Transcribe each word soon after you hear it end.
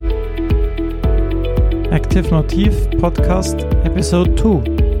Active Motif Podcast Episode 2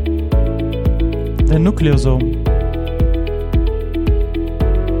 The Nucleosome.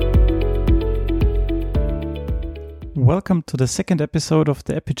 Welcome to the second episode of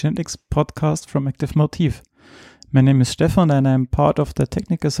the Epigenetics podcast from Active Motif. My name is Stefan and I am part of the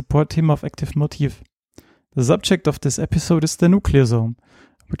technical support team of Active Motif. The subject of this episode is the nucleosome,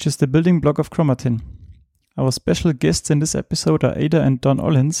 which is the building block of chromatin. Our special guests in this episode are Ada and Don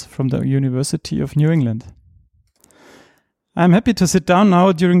Ollins from the University of New England. I'm happy to sit down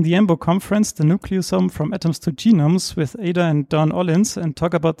now during the EMBO conference, the nucleosome from atoms to genomes, with Ada and Don Ollins and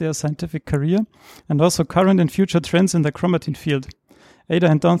talk about their scientific career and also current and future trends in the chromatin field.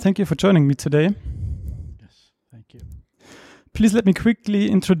 Ada and Don, thank you for joining me today. Yes, thank you. Please let me quickly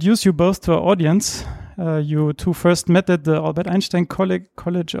introduce you both to our audience. You two first met at the Albert Einstein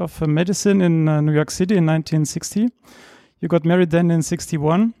College of Medicine in New York City in 1960. You got married then in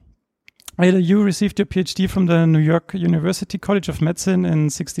 61. Ada, you received your PhD from the New York University College of Medicine in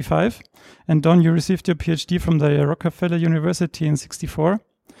 65. And Don, you received your PhD from the Rockefeller University in 64.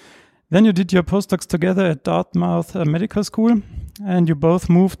 Then you did your postdocs together at Dartmouth Medical School. And you both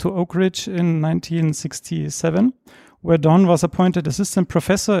moved to Oak Ridge in 1967. Where Don was appointed assistant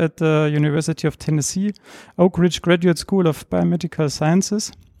professor at the University of Tennessee, Oak Ridge Graduate School of Biomedical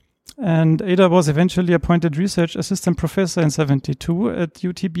Sciences. And Ada was eventually appointed research assistant professor in 72 at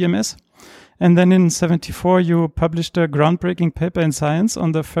UTBMS. And then in 74, you published a groundbreaking paper in Science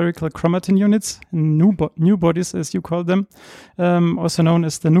on the spherical chromatin units, new bodies as you call them, also known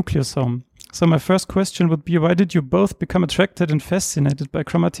as the nucleosome. So my first question would be, why did you both become attracted and fascinated by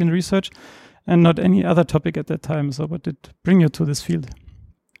chromatin research and not any other topic at that time? So what did bring you to this field?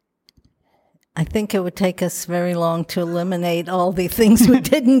 I think it would take us very long to eliminate all the things we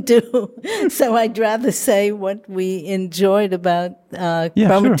didn't do. So I'd rather say what we enjoyed about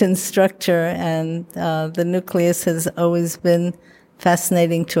chromatin structure, and the nucleus has always been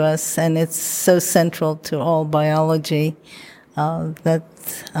fascinating to us, and it's so central to all biology that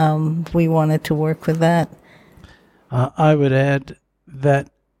we wanted to work with that. I would add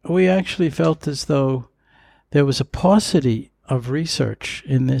that we actually felt as though there was a paucity of research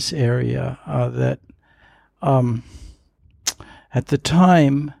in this area, that at the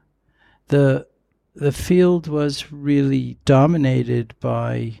time the field was really dominated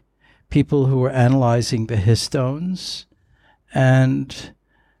by people who were analyzing the histones, and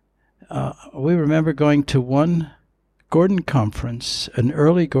we remember going to one Gordon conference, an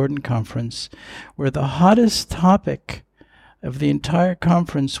early Gordon conference, where the hottest topic of the entire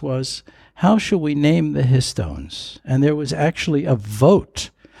conference was, how shall we name the histones? And there was actually a vote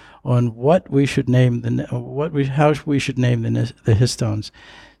on what we should name how we should name the histones.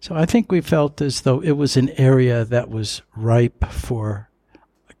 So I think we felt as though it was an area that was ripe for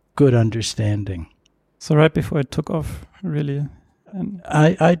good understanding. So right before it took off, really. And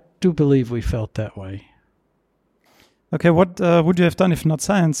I do believe we felt that way. Okay, what would you have done if not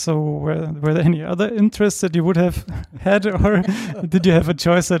science? So were there any other interests that you would have had, or did you have a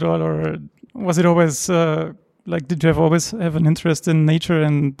choice at all, or was it always did you always have an interest in nature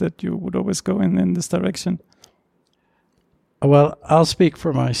and that you would always go in this direction? Well, I'll speak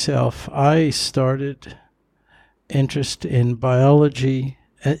for myself. I started interest in biology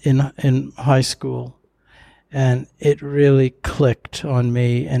in high school, and it really clicked on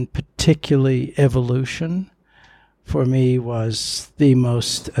me, and particularly evolution. For me, was the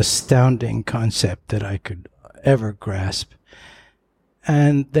most astounding concept that I could ever grasp.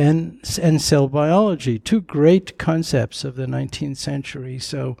 And cell biology, two great concepts of the 19th century.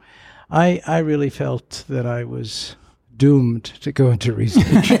 So I really felt that I was doomed to go into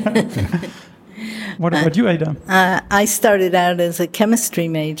research. What about you, Ada? I started out as a chemistry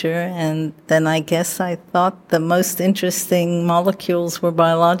major, and then I guess I thought the most interesting molecules were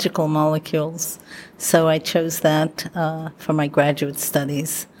biological molecules. So I chose that for my graduate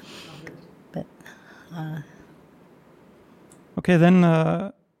studies. But okay,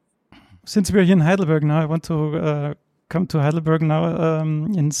 then since we're here in Heidelberg now, I want to come to Heidelberg now.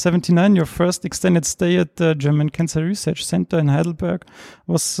 In 79, your first extended stay at the German Cancer Research Center in Heidelberg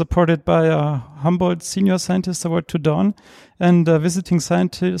was supported by a Humboldt Senior Scientist Award to Don and a Visiting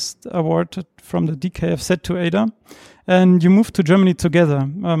Scientist Award from the DKFZ to Ada. And you moved to Germany together.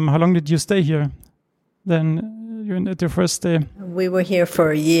 How long did you stay here? Then you're at your first day. We were here for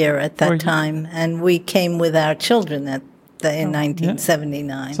a year at that time, and we came with our children in 1979.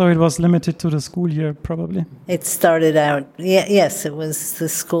 Yeah. So it was limited to the school year, probably. It started out, yes, it was the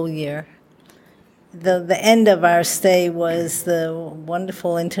school year. the end of our stay was the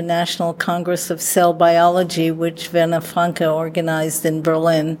wonderful International Congress of Cell Biology, which Werner Franke organized in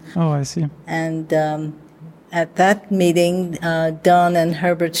Berlin. Oh, I see. And at that meeting, Don and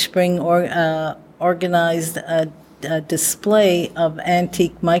Herbert Spring organized a display of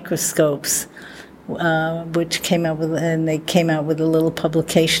antique microscopes, which came out with, and they came out with a little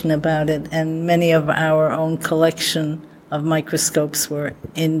publication about it. And many of our own collection of microscopes were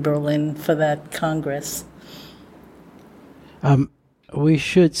in Berlin for that Congress. We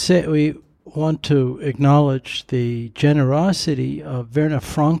should say we want to acknowledge the generosity of Werner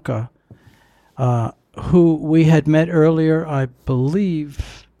Franke, who we had met earlier, I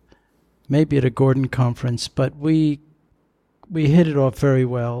believe, maybe at a Gordon conference, but we hit it off very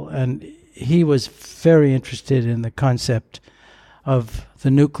well, and he was very interested in the concept of the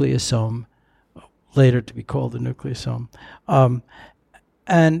nucleosome, later to be called the nucleosome.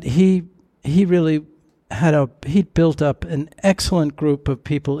 And he really he'd built up an excellent group of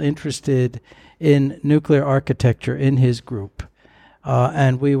people interested in nuclear architecture in his group.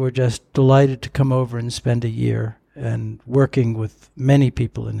 And we were just delighted to come over and spend a year and working with many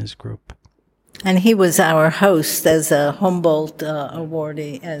people in his group. And he was our host as a Humboldt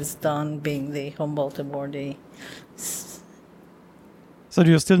awardee, as Don being the Humboldt awardee. So do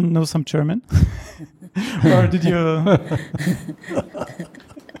you still know some German? Or did you...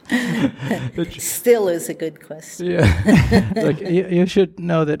 Still is a good question. Yeah. Look, you should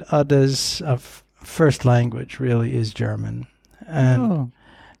know that Ada's first language really is German. And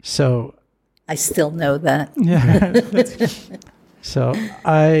so... I still know that. Yeah. So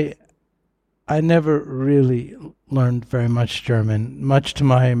I never really learned very much German, much to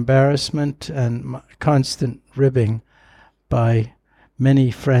my embarrassment and my constant ribbing by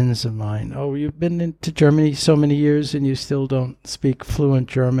many friends of mine. Oh, you've been into Germany so many years and you still don't speak fluent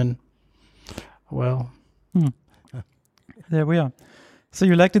German. Well. There we are. So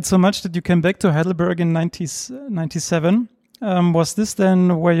you liked it so much that you came back to Heidelberg in 1997. Was this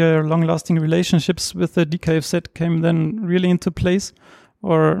then where your long-lasting relationships with the DKFZ came then really into place?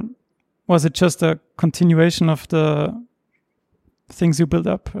 Or was it just a continuation of the things you built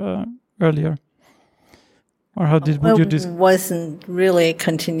up earlier? Or how would you do? It wasn't really a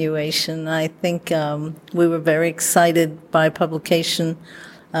continuation. I think we were very excited by publication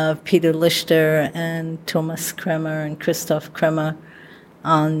of Peter Lichter and Thomas Kremer and Christoph Kremer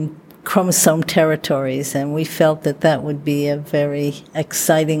on chromosome territories, and we felt that that would be a very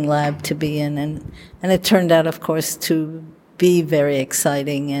exciting lab to be in. And it turned out, of course, to be very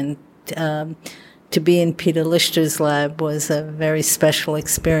exciting. And to be in Peter Lichter's lab was a very special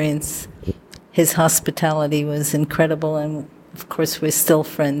experience. His hospitality was incredible, and of course we're still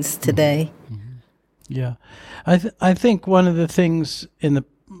friends today. Mm-hmm. Yeah, I think one of the things in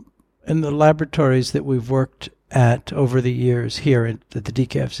the laboratories that we've worked at over the years here at the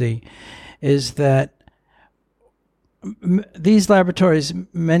DKFZ is that these laboratories,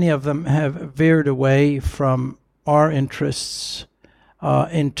 many of them have veered away from our interests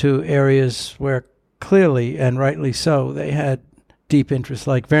into areas where clearly and rightly so they had deep interest,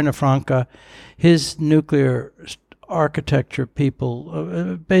 like Werner Franke. His nuclear architecture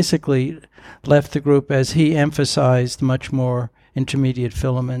people basically left the group as he emphasized much more intermediate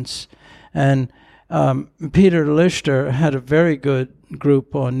filaments. And Peter Lichter had a very good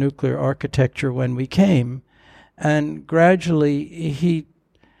group on nuclear architecture when we came, and gradually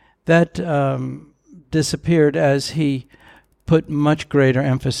that disappeared as he put much greater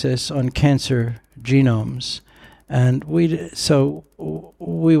emphasis on cancer genomes. And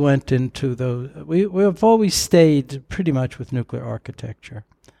we went into those. We've always stayed pretty much with nuclear architecture.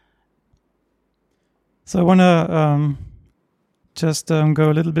 So I want to just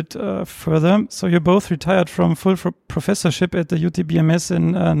go a little bit further. So you both retired from full professorship at the UTBMS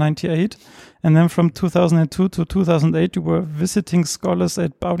in 98. And then from 2002 to 2008, you were visiting scholars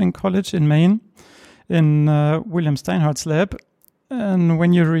at Bowdoin College in Maine in William Steinhardt's lab. And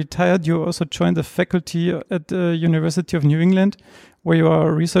when you retired, you also joined the faculty at the University of New England, where you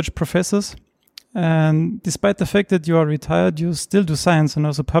are research professors. And despite the fact that you are retired, you still do science and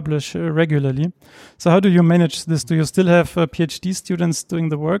also publish regularly. So how do you manage this? Do you still have PhD students doing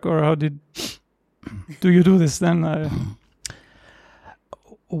the work, or how do you do this then?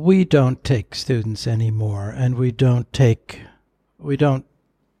 We don't take students anymore, and we don't take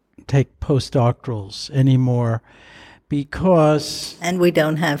postdoctorals anymore. And we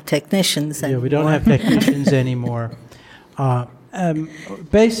don't have technicians anymore. Yeah, we don't have technicians anymore.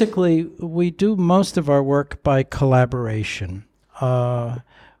 Basically, we do most of our work by collaboration. And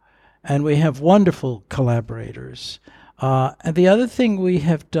we have wonderful collaborators. And the other thing we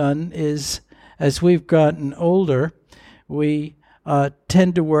have done is, as we've gotten older, we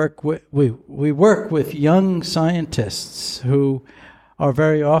tend to work with, we work with young scientists who are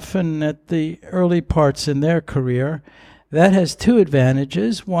very often at the early parts in their career. That has three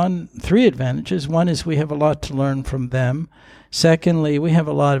advantages. One is we have a lot to learn from them. Secondly, we have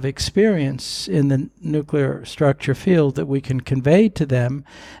a lot of experience in the nuclear structure field that we can convey to them.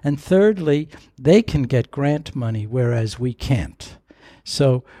 And thirdly, they can get grant money, whereas we can't.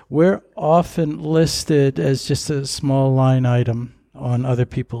 So we're often listed as just a small line item on other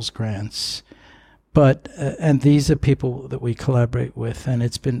people's grants. But, and these are people that we collaborate with, and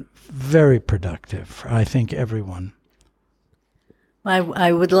it's been very productive for, I think, everyone.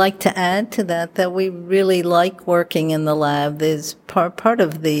 I would like to add to that we really like working in the lab. There's part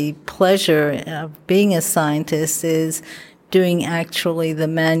of the pleasure of being a scientist is doing actually the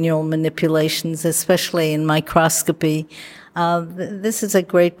manual manipulations, especially in microscopy. This is a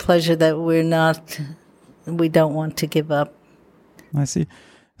great pleasure that we don't want to give up. I see.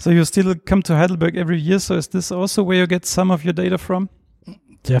 So you still come to Heidelberg every year. So is this also where you get some of your data from?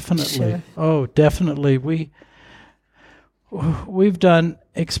 Definitely. Sure. Oh, definitely. We've done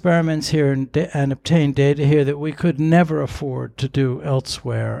experiments here and obtained data here that we could never afford to do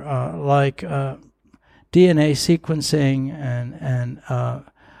elsewhere, like DNA sequencing and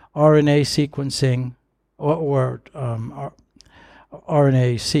RNA sequencing or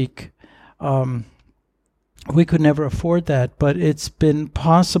RNA-seq. We could never afford that, but it's been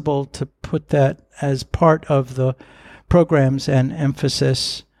possible to put that as part of the programs and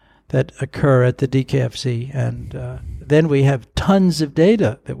emphasis that occur at the DKFZ, and then we have tons of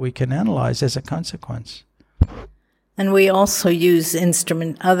data that we can analyze as a consequence. And we also use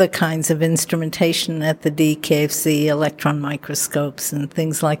other kinds of instrumentation at the DKFZ, electron microscopes and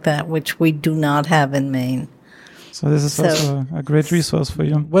things like that, which we do not have in Maine. So this is also a great resource for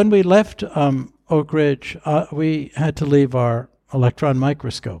you. When we left Oak Ridge, we had to leave our electron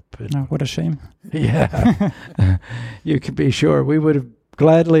microscope. Oh, what a shame. Yeah. You can be sure we would have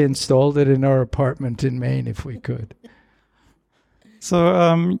gladly installed it in our apartment in Maine if we could.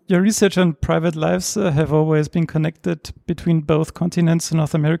 So your research and private lives have always been connected between both continents,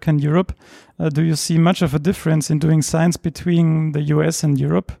 North America and Europe. Do you see much of a difference in doing science between the US and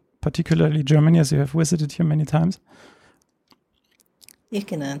Europe, particularly Germany, as you have visited here many times? You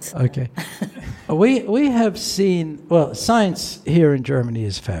can answer. Okay. We have seen, well, science here in Germany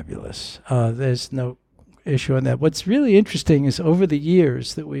is fabulous. There's no issue on that. What's really interesting is over the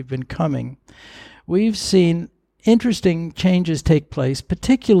years that we've been coming, we've seen interesting changes take place,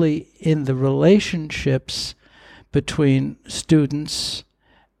 particularly in the relationships between students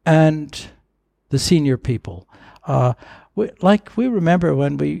and the senior people. We remember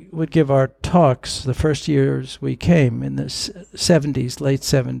when we would give our talks the first years we came in the 70s, late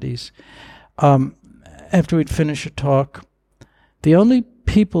 70s. After we'd finish a talk, the only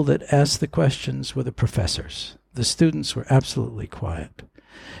people that asked the questions were the professors. The students were absolutely quiet.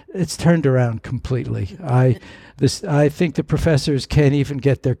 It's turned around completely. I think the professors can't even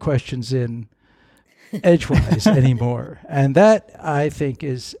get their questions in edgewise anymore. And that, I think,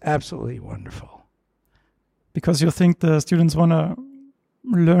 is absolutely wonderful. Because you think the students want to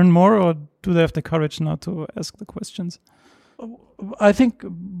learn more, or do they have the courage now to ask the questions? I think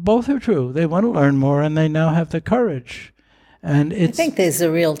both are true. They want to learn more, and they now have the courage. And I think there's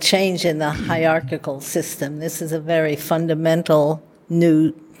a real change in the hierarchical system. This is a very fundamental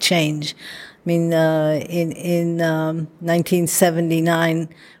new change. I mean, in 1979,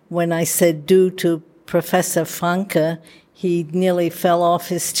 when I said "du" to Professor Franke, he nearly fell off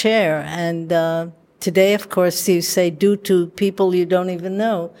his chair. And today, of course, you say "du" to people you don't even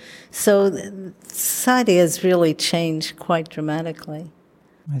know. So society has really changed quite dramatically.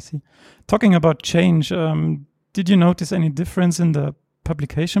 I see. Talking about change, did you notice any difference in the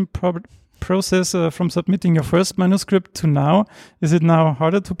publication process from submitting your first manuscript to now? Is it now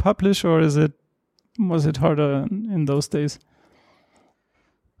harder to publish, or was it harder in those days?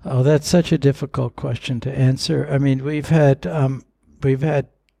 Oh, that's such a difficult question to answer. I mean, we've had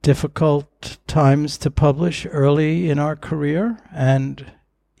difficult times to publish early in our career and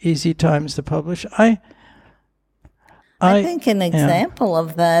easy times to publish. I think an example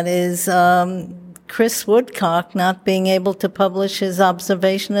of that is Chris Woodcock not being able to publish his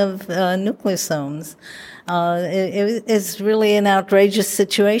observation of nucleosomes. It is really an outrageous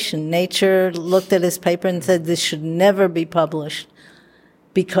situation. Nature looked at his paper and said this should never be published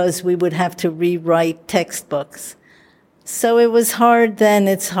because we would have to rewrite textbooks. So it was hard then,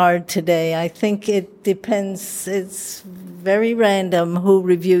 it's hard today. I think it depends. It's very random who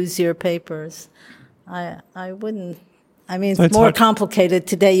reviews your papers. I wouldn't. I mean, it's more complicated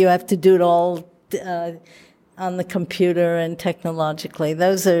today. You have to do it all on the computer and technologically.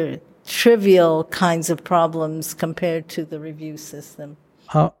 Those are trivial kinds of problems compared to the review system.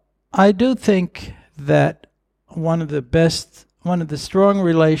 I do think that one of the strong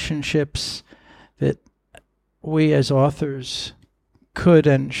relationships that we as authors could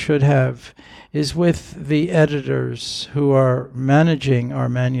and should have is with the editors who are managing our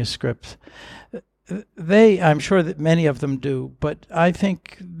manuscripts. I'm sure that many of them do, but I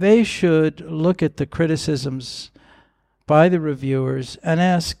think they should look at the criticisms by the reviewers and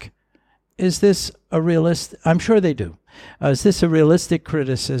ask, is this a realistic, I'm sure they do, is this a realistic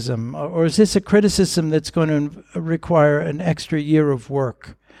criticism, or is this a criticism that's going to require an extra year of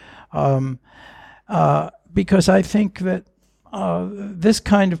work? Because I think that this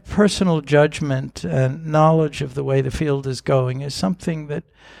kind of personal judgment and knowledge of the way the field is going is something that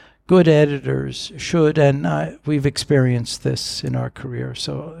good editors should, and we've experienced this in our career.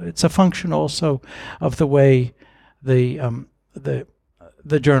 So it's a function also of the way the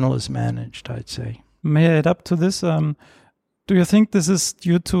journal is managed, I'd say. May I add up to this? Do you think this is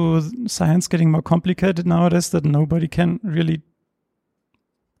due to science getting more complicated nowadays, that nobody can really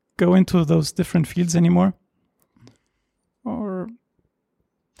go into those different fields anymore? Or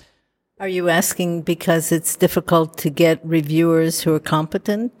are you asking because it's difficult to get reviewers who are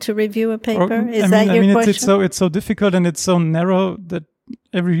competent to review a paper? Is that your question? It's so difficult, and it's so narrow that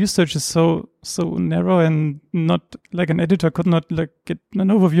every research is so narrow, and not like an editor could not get an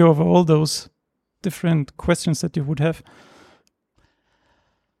overview of all those different questions that you would have.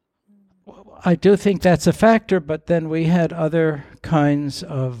 I do think that's a factor, but then we had other kinds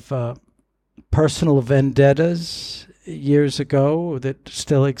of personal vendettas years ago that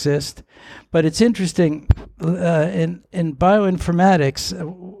still exist. But it's interesting, in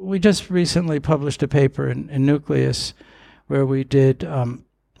bioinformatics, we just recently published a paper in Nucleus where we did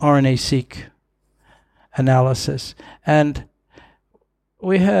RNA-seq analysis. And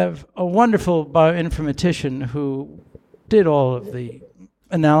we have a wonderful bioinformatician who did all of the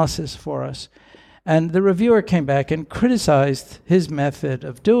analysis for us. And the reviewer came back and criticized his method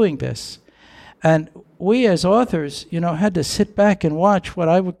of doing this. And we as authors, had to sit back and watch what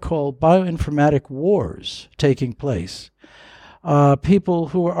I would call bioinformatic wars taking place. People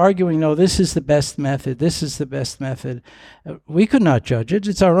who were arguing, no, this is the best method, this is the best method. We could not judge it.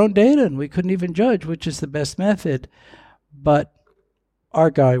 It's our own data, and we couldn't even judge which is the best method. But our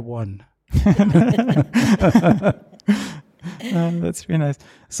guy won. That's really nice.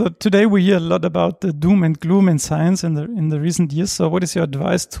 So today we hear a lot about the doom and gloom in science in the recent years. So what is your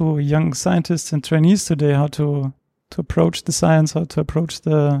advice to young scientists and trainees today, how to approach the science, how to approach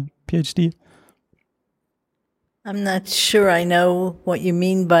the PhD? I'm not sure I know what you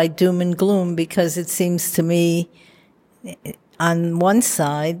mean by doom and gloom, because it seems to me on one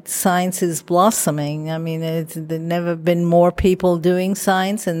side, science is blossoming. I mean, there's never been more people doing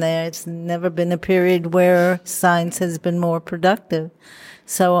science, and there's never been a period where science has been more productive.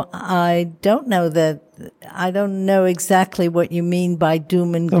 So I don't know exactly what you mean by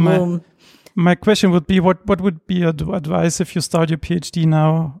doom and gloom. My question would be, what would be your advice if you start your PhD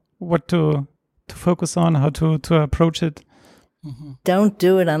now? What to focus on, how to approach it? Mm-hmm. Don't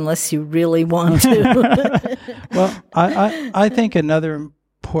do it unless you really want to. Well, I think another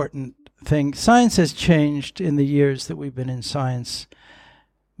important thing, science has changed in the years that we've been in science.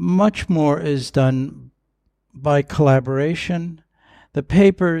 Much more is done by collaboration. The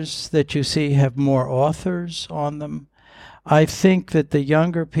papers that you see have more authors on them. I think that the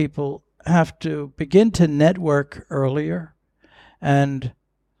younger people have to begin to network earlier and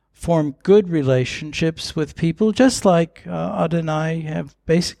form good relationships with people, just like Odd and I have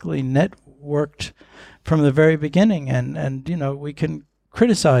basically networked from the very beginning, and we can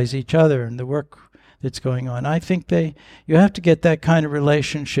criticize each other and the work that's going on. I think you have to get that kind of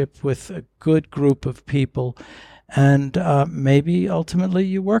relationship with a good group of people, and maybe ultimately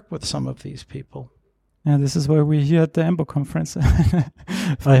you work with some of these people. Yeah, this is why we're here at the EMBO conference.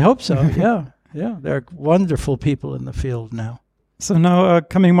 I hope so. Yeah, there are wonderful people in the field now. So now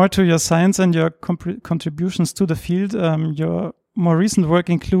coming more to your science and your contributions to the field, your more recent work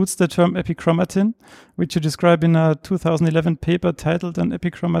includes the term epichromatin, which you describe in a 2011 paper titled An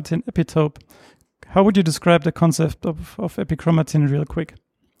Epichromatin Epitope. How would you describe the concept of epichromatin real quick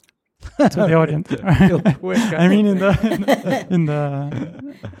to the audience? Real quick. I mean, in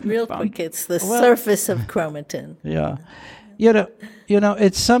the real quick, it's the surface of chromatin. Yeah.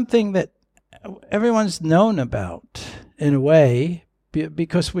 It's something that everyone's known about in a way,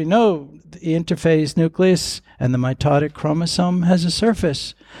 because we know the interphase nucleus and the mitotic chromosome has a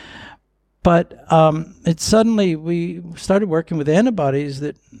surface. But it suddenly, we started working with antibodies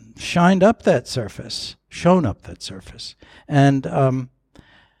that shone up that surface. And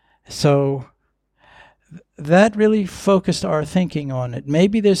so that really focused our thinking on it.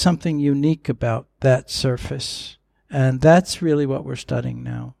 Maybe there's something unique about that surface. And that's really what we're studying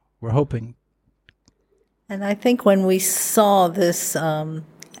now. We're hoping. And I think when we saw this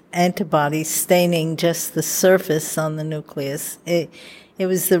antibody staining just the surface on the nucleus, it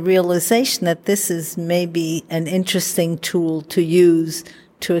was the realization that this is maybe an interesting tool to use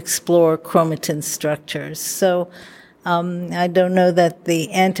to explore chromatin structures. So I don't know that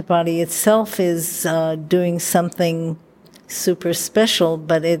the antibody itself is doing something super special,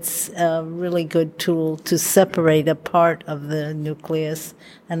 but it's a really good tool to separate a part of the nucleus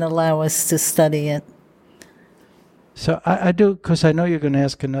and allow us to study it. So I do, because I know you're going to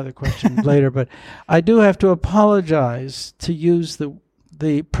ask another question later, but I do have to apologize to use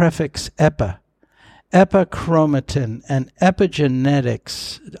the prefix epi. Epichromatin and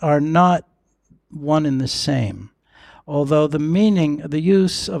epigenetics are not one and the same. Although the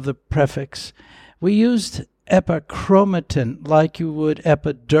use of the prefix, we used epichromatin like you would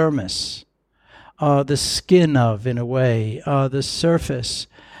epidermis, the skin of, in a way, the surface.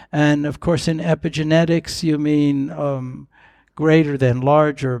 And of course, in epigenetics, you mean greater than,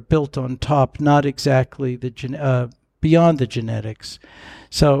 larger, built on top, not exactly beyond the genetics.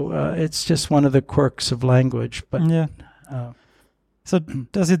 So it's just one of the quirks of language. But yeah. So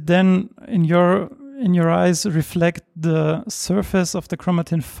does it then, in your eyes, reflect the surface of the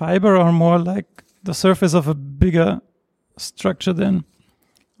chromatin fiber, or more like the surface of a bigger structure then?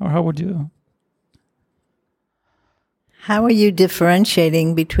 Or how would you? How are you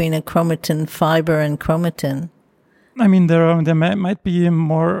differentiating between a chromatin fiber and chromatin? I mean, there might be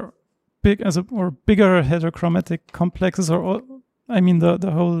more bigger heterochromatic complexes, or I mean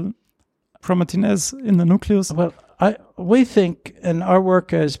the whole chromatin as in the nucleus. Well, we think, and our work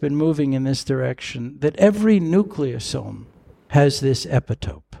has been moving in this direction, that every nucleosome has this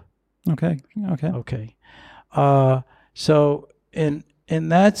epitope. Okay. So in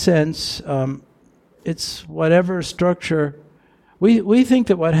that sense, it's whatever structure. We think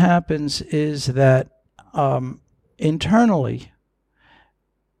that what happens is that internally,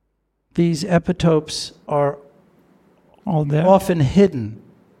 these epitopes are all there, often hidden.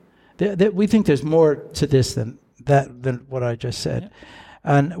 We think there's more to this than what I just said. Yeah.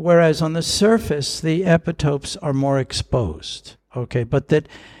 And whereas on the surface, the epitopes are more exposed. Okay, but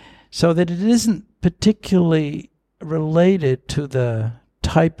so that it isn't particularly related to the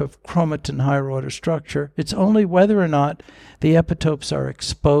type of chromatin higher order structure. It's only whether or not the epitopes are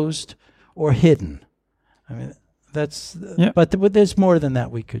exposed or hidden. I mean, that's. Yeah. But there's more than that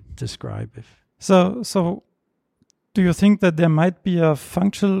we could describe. So, do you think that there might be a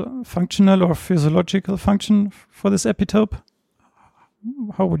functional or physiological function for this epitope?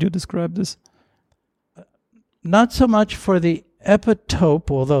 How would you describe this? Not so much for the epitope,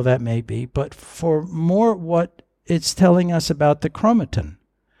 although that may be, but for more what it's telling us about the chromatin.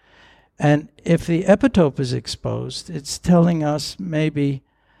 And if the epitope is exposed, it's telling us maybe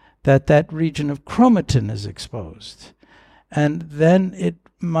that region of chromatin is exposed. And then it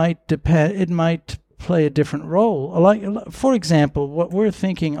might play a different role. Like, for example, what we're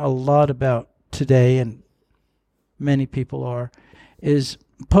thinking a lot about today, and many people are, is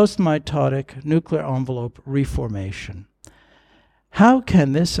postmitotic nuclear envelope reformation. How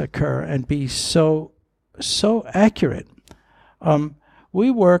can this occur and be so accurate? We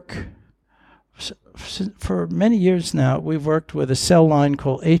work, for many years now, we've worked with a cell line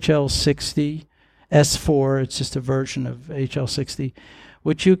called HL60 S4. It's just a version of HL60,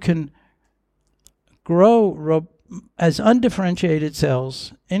 which you can grow as undifferentiated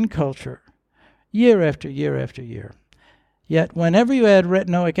cells in culture year after year after year. Yet whenever you add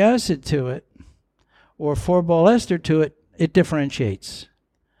retinoic acid to it or 4-ball ester to it, it differentiates.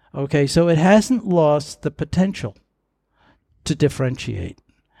 Okay, so it hasn't lost the potential to differentiate.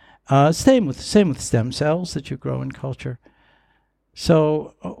 Same with stem cells that you grow in culture.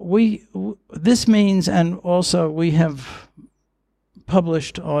 So this means, and also we have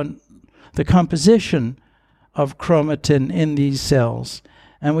published on the composition of chromatin in these cells,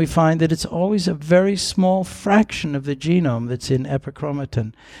 and we find that it's always a very small fraction of the genome that's in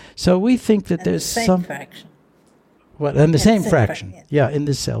epichromatin. So we think that there's some fraction. Well, and the same fraction, yeah, in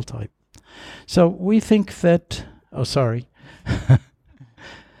this cell type. So we think that. Oh, sorry.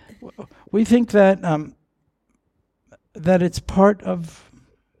 We think that that it's part of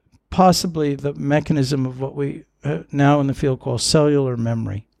possibly the mechanism of what we now in the field call cellular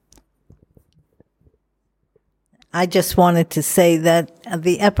memory. I just wanted to say that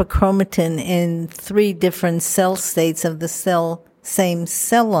the epichromatin in 3 different cell states of the same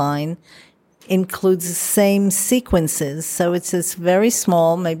cell line includes the same sequences. So it's this very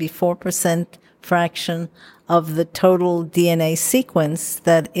small, maybe 4% fraction of the total DNA sequence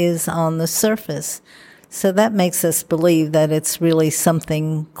that is on the surface. So that makes us believe that it's really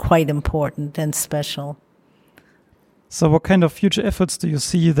something quite important and special. So what kind of future efforts do you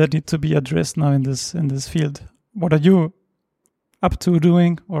see that need to be addressed now in this field? What are you up to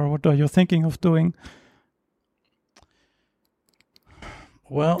doing, or what are you thinking of doing?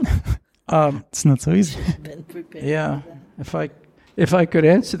 Well, it's not so easy. Yeah, if I could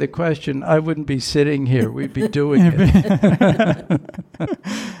answer the question, I wouldn't be sitting here. We'd be doing it.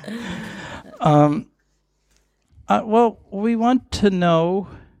 Well, we want to know.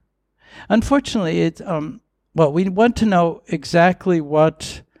 Unfortunately, we want to know exactly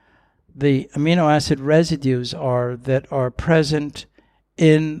what the amino acid residues are that are present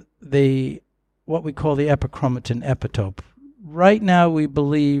in what we call the epichromatin epitope. Right now, we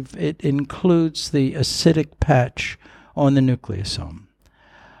believe it includes the acidic patch on the nucleosome.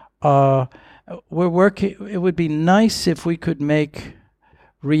 We're working. It would be nice if we could make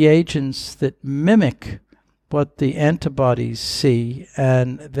reagents that mimic what the antibodies see,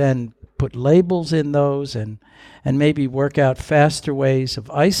 and then put labels in those, and maybe work out faster ways of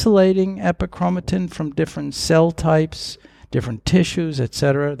isolating epichromatin from different cell types, different tissues,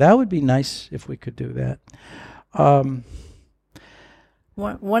 etc. That would be nice if we could do that.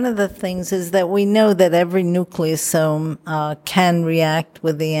 One of the things is that we know that every nucleosome can react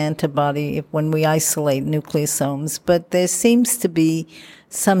with the antibody when we isolate nucleosomes, but there seems to be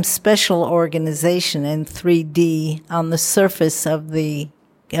some special organization in 3D on the surface of the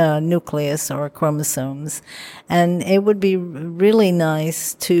nucleus or chromosomes. And it would be really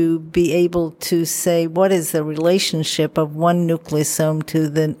nice to be able to say what is the relationship of one nucleosome to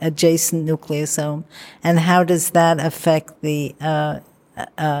the adjacent nucleosome, and how does that affect the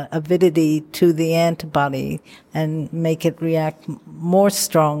avidity to the antibody and make it react more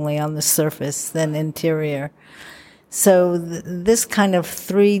strongly on the surface than interior. So this kind of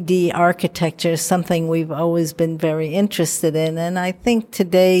 3D architecture is something we've always been very interested in, and I think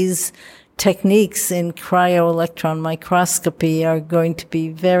today's techniques in cryo-electron microscopy are going to be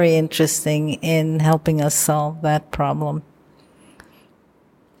very interesting in helping us solve that problem.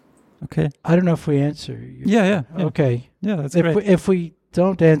 Okay. I don't know if we answer. Yeah. Okay. Yeah, that's great. If we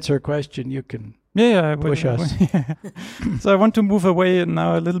don't answer a question, you can push us. So I want to move away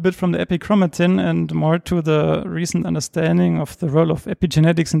now a little bit from the epichromatin and more to the recent understanding of the role of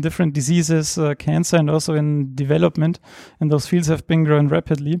epigenetics in different diseases, cancer, and also in development. And those fields have been growing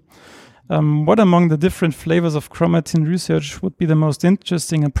rapidly. What among the different flavors of chromatin research would be the most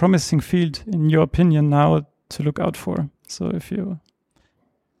interesting and promising field, in your opinion, now to look out for? So if you...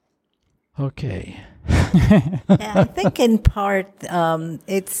 Okay. Yeah, I think in part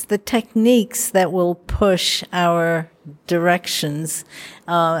it's the techniques that will push our directions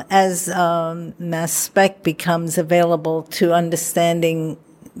as mass spec becomes available to understanding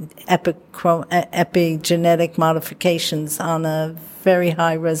epigenetic modifications on a very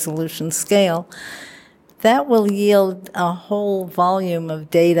high resolution scale. That will yield a whole volume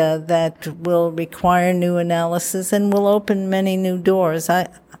of data that will require new analysis and will open many new doors. I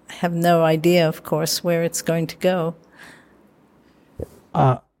have no idea, of course, where it's going to go.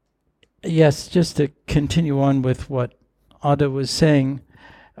 Yes, just to continue on with what Ada was saying,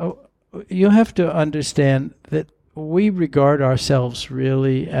 you have to understand that we regard ourselves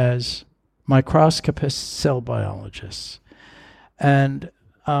really as microscopists, cell biologists. And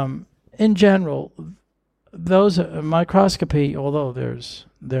in general, those microscopy, although there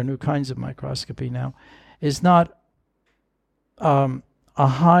are new kinds of microscopy now, is not a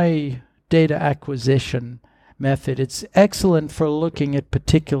high data acquisition method. It's excellent for looking at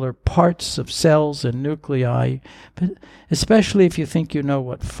particular parts of cells and nuclei, but especially if you think you know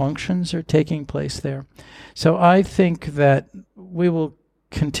what functions are taking place there. So I think that we will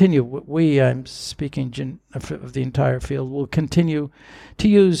continue, I'm speaking of the entire field, will continue to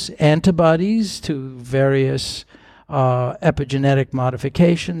use antibodies to various epigenetic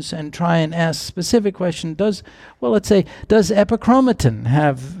modifications and try and ask specific question, does epichromatin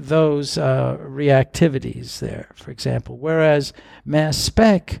have those reactivities there, for example, whereas mass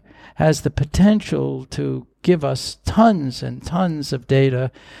spec has the potential to give us tons and tons of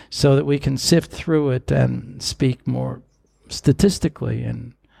data so that we can sift through it and speak more statistically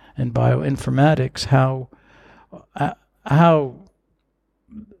and bioinformatics how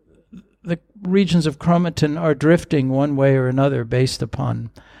the regions of chromatin are drifting one way or another based upon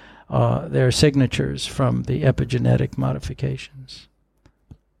their signatures from the epigenetic modifications.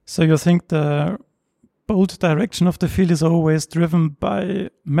 So you think the bold direction of the field is always driven by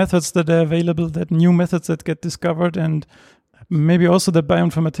methods that are available, that new methods that get discovered, and maybe also the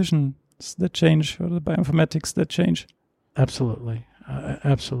bioinformaticians that change, or the bioinformatics that change? Absolutely.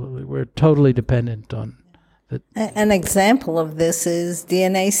 Absolutely. We're totally dependent on that. An example of this is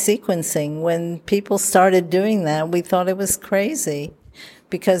DNA sequencing. When people started doing that, we thought it was crazy,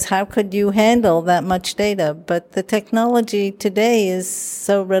 because how could you handle that much data? But the technology today is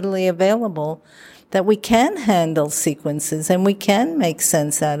so readily available that we can handle sequences and we can make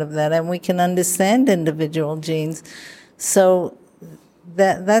sense out of that and we can understand individual genes. So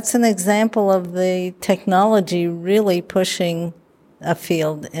that's an example of the technology really pushing a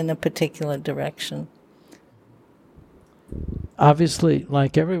field in a particular direction. Obviously,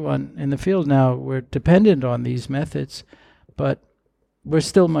 like everyone in the field now, we're dependent on these methods, but we're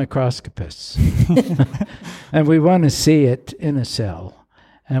still microscopists. And we want to see it in a cell,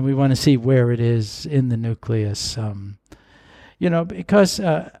 and we want to see where it is in the nucleus. Because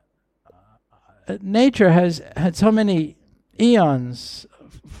nature has had so many eons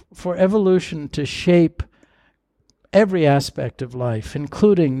for evolution to shape every aspect of life,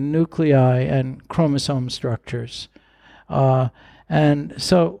 including nuclei and chromosome structures. And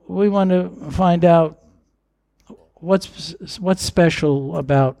so we want to find out what's special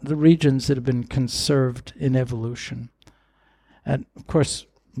about the regions that have been conserved in evolution. And of course,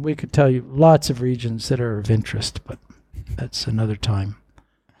 we could tell you lots of regions that are of interest, but that's another time.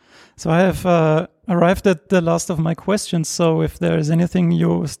 So I have arrived at the last of my questions. So if there is anything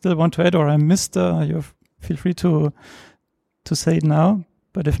you still want to add or I missed, you feel free to say it now.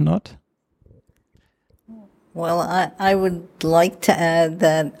 But if not, well, I would like to add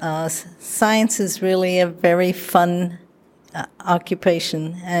that science is really a very fun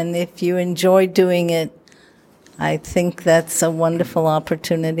occupation, and if you enjoy doing it, I think that's a wonderful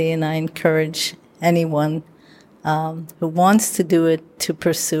opportunity, and I encourage anyone who wants to do it to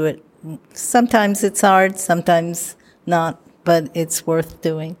pursue it. Sometimes it's hard, sometimes not, but it's worth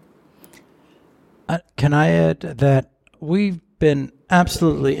doing. Can I add that we've been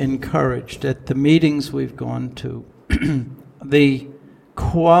absolutely encouraged at the meetings we've gone to, the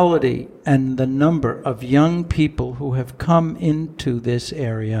quality and the number of young people who have come into this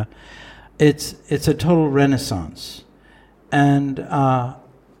area. It's a total renaissance, and I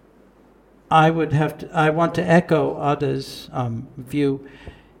want to echo Ada's view.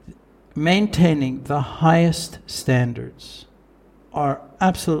 Maintaining the highest standards are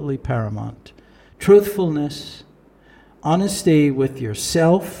absolutely paramount. Truthfulness, honesty with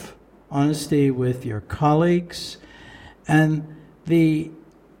yourself, honesty with your colleagues, and the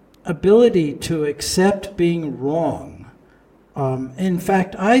ability to accept being wrong. In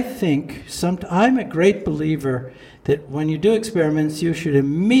fact, I think I'm a great believer that when you do experiments, you should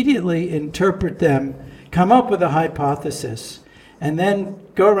immediately interpret them, come up with a hypothesis, and then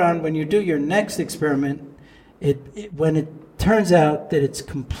go around when you do your next experiment. When it turns out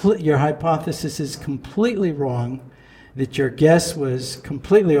that your hypothesis is completely wrong, that your guess was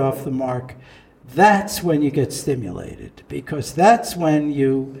completely off the mark, that's when you get stimulated, because that's when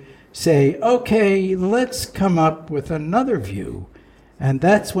you say, okay, let's come up with another view. And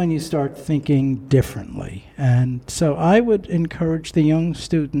that's when you start thinking differently. And so I would encourage the young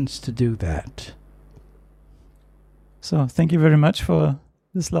students to do that. So thank you very much for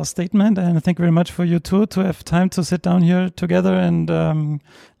this last statement, and thank you very much for you too to have time to sit down here together and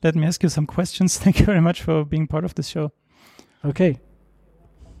let me ask you some questions. Thank you very much for being part of this show. Okay,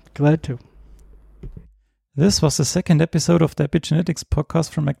 glad to. This was the second episode of the Epigenetics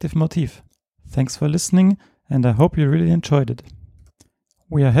podcast from Active Motif. Thanks for listening, and I hope you really enjoyed it.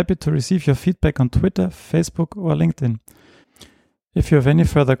 We are happy to receive your feedback on Twitter, Facebook, or LinkedIn. If you have any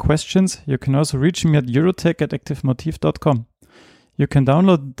further questions, you can also reach me at eurotech@activemotif.com. You can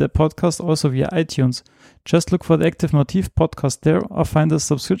download the podcast also via iTunes. Just look for the Active Motif podcast there or find the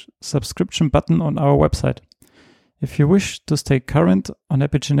subscription button on our website. If you wish to stay current on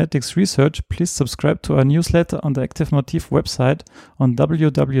epigenetics research, please subscribe to our newsletter on the Active Motif website on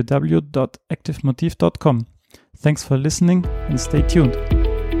www.activemotif.com. Thanks for listening and stay tuned.